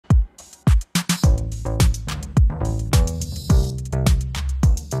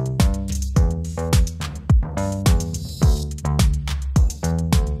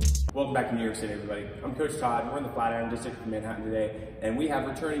to New York City, everybody. I'm Coach Todd. We're in the Flatiron District of Manhattan today, and we have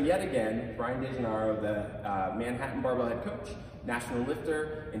returning yet again Brian DeGennaro, the Manhattan Barbell head coach, national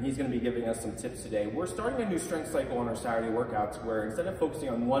lifter, and he's going to be giving us some tips today. We're starting a new strength cycle on our Saturday workouts where instead of focusing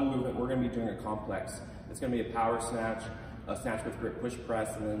on one movement, we're going to be doing a complex. It's going to be a power snatch, a snatch with grip push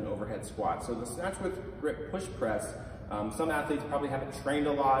press, and then an overhead squat. So the snatch with grip push press, some athletes probably haven't trained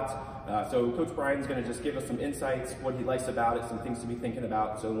a lot. So Coach Brian's going to just give us some insights, what he likes about it, some things to be thinking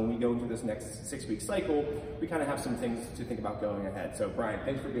about. So when we go into this next 6-week cycle, we kind of have some things to think about going ahead. So Brian,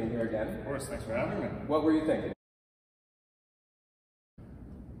 thanks for being here again. Of course, thanks for having me. What were you thinking?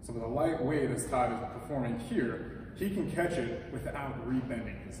 So with a light weight as Todd is performing here, he can catch it without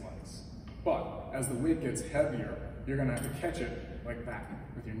rebending his legs. But as the weight gets heavier, you're going to have to catch it like that,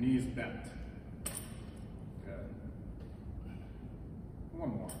 with your knees bent. Good. One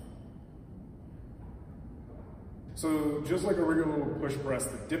more. So just like a regular push press,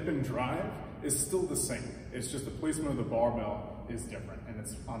 the dip and drive is still the same. It's just the placement of the barbell is different, and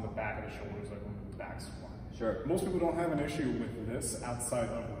it's on the back of the shoulders, like on the back squat. Sure. Most people don't have an issue with this outside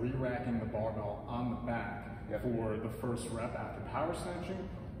of re-racking the barbell on the back for the first rep after power snatching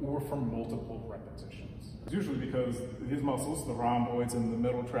or for multiple repetitions. It's usually because these muscles, the rhomboids and the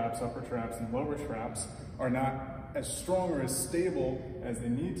middle traps, upper traps, and lower traps, are not as strong or as stable as they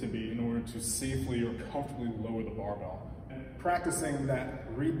need to be in order to safely or comfortably lower the barbell. And practicing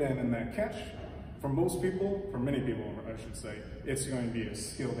that rebend and that catch, for most people, for many people I should say, it's going to be a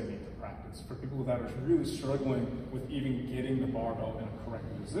skill they need to practice. For people that are really struggling with even getting the barbell in a correct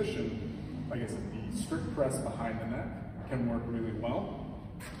position, like I said, the strict press behind the neck can work really well.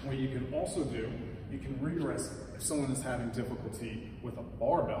 What you can also do, you can regress if someone is having difficulty with a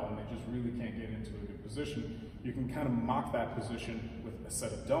barbell and they just really can't get into a good position. You can kind of mock that position with a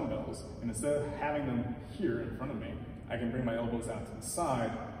set of dumbbells, and instead of having them here in front of me, I can bring my elbows out to the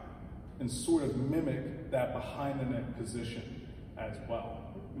side and sort of mimic that behind the neck position as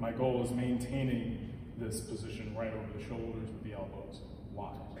well. My goal is maintaining this position right over the shoulders with the elbows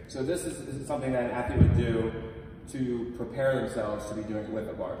wide. So this is something that an athlete would do to prepare themselves to be doing it with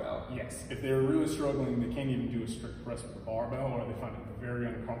a barbell. Yes, if they're really struggling, they can't even do a strict press with a barbell, or they find it very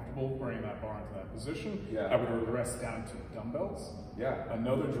uncomfortable bringing that bar into that position, I would regress down to dumbbells.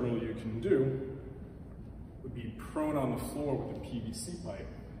 Another drill you can do would be prone on the floor with a PVC pipe.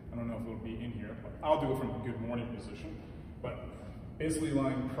 I don't know if it'll be in here, but I'll do it from a good morning position. But basically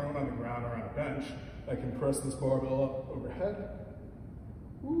lying prone on the ground or on a bench, I can press this barbell up overhead.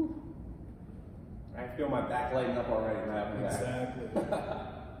 Woo. I feel my back lighting up already. Exactly.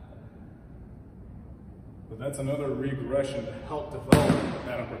 But that's another regression to help develop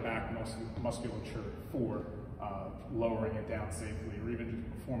that upper back musculature for lowering it down safely, or even just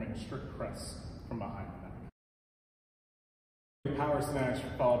performing a strict press from behind the neck. Power snatch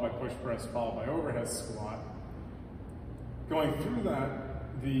followed by push press followed by overhead squat. Going through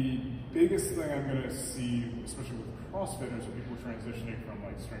that, the biggest thing I'm going to see, especially with CrossFitters or people transitioning from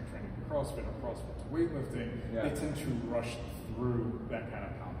like strength training to CrossFit or CrossFit to weightlifting, they tend to rush through that kind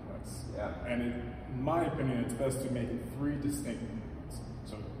of complex. And in my opinion, it's best to make it 3 distinct movements.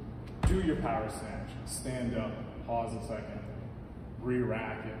 So do your power snatch, stand up, pause a second,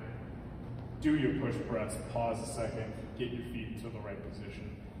 re-rack it, do your push press, pause a second, get your feet into the right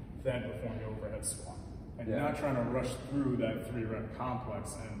position, then perform your overhead squat. And not trying to rush through that 3-rep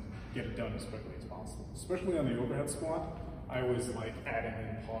complex and get it done as quickly as possible. Especially on the overhead squat, I always like adding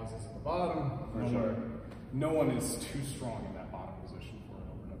in pauses at the bottom. No one is too strong in that bottom position for an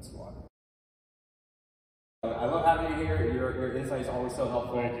overhead squat. I love having you here. Your insight is always so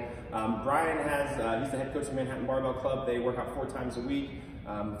helpful. Thank you. Brian he's the head coach of Manhattan Barbell Club. They work out 4 times a week,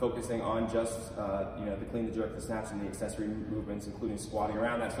 focusing on just the clean, the jerk, the snatch, and the accessory movements, including squatting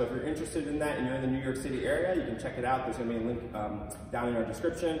around that. So if you're interested in that and you're in the New York City area, you can check it out. There's going to be a link down in our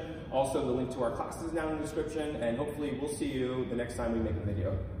description. Also, the link to our classes down in the description, and hopefully we'll see you the next time we make a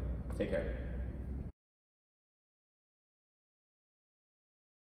video. Take care.